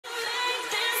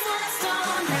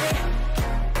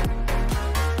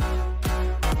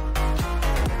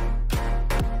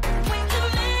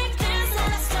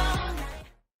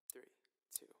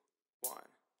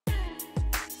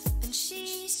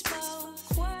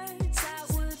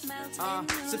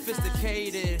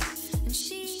Sophisticated.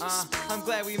 I'm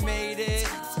glad we made it.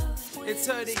 It's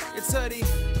hoodie, it's hoodie.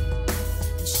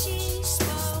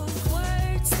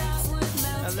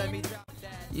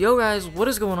 Yo guys, what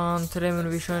is going on? Today I'm going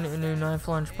to be showing you a new knife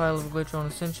lunge pilot glitch on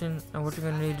Ascension, and what you're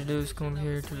going to need to do is come over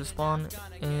here to the spawn,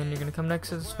 and you're going to come next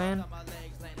to this fan.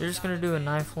 You're just going to do a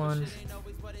knife lunge,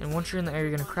 and once you're in the air, you're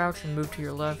going to crouch and move to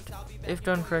your left. If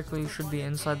done correctly, you should be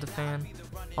inside the fan.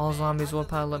 All zombies will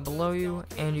pilot below you,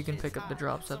 and you can pick up the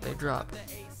drops that they drop.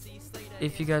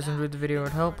 If you guys enjoyed the video or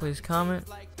it helped, please comment,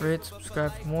 rate,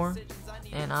 subscribe for more,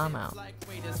 and I'm out.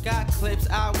 Got clips,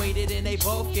 I waited and they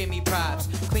both gave me props.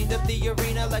 Cleaned up the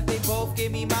arena like they both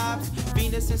gave me mops.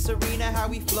 Venus and Serena, how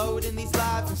we flowed in these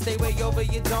lives. And stay way over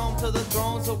your dome till the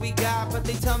throne's what we got. But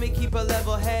they tell me keep a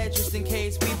level head just in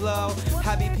case we blow.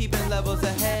 I be peeping levels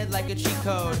ahead like a cheat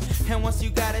code. And once you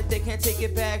got it, they can't take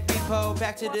it back. Repo,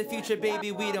 back to the future,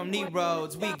 baby, we don't need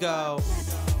roads, we go.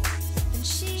 And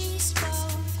she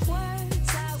spoke words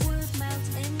that would melt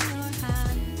in your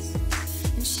hands.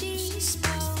 And she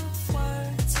spoke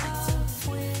words of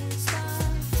wisdom.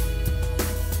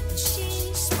 And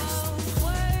she spoke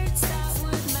words that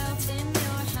would melt in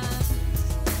your hands.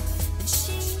 And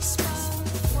she spoke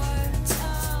words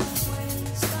of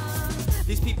wisdom.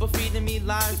 These people feeding me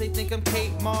lies, they think I'm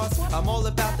Kate Moss. I'm all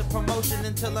about the promotion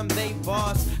until I'm they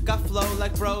boss. Got flow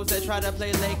like bros that try to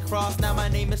play lacrosse. Now my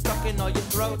name is stuck in all your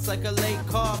throats like a late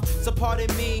cough. So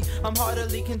pardon me, I'm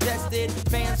heartily congested.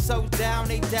 Fans so down,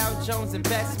 they Dow Jones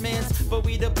investments. But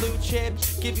we the blue chip,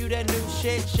 give you that new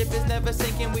shit. Ship is never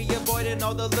sinking, we avoiding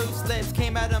all the loose lips.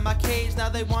 Came out of my cage, now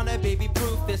they wanna baby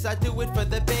proof this. I do it for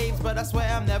the babes, but I swear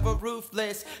I'm never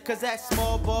ruthless. Cause that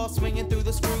small ball swinging through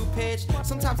the screw pitch.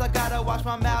 Sometimes I gotta watch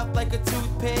my mouth like a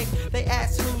toothpick. They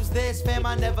ask who's this, fam,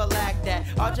 I never lack that.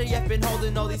 RJF been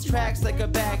holding all these tracks like a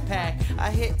backpack. I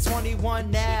hit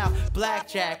 21 now,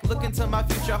 blackjack. Look into my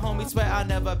future, homie, swear I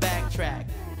never backtrack.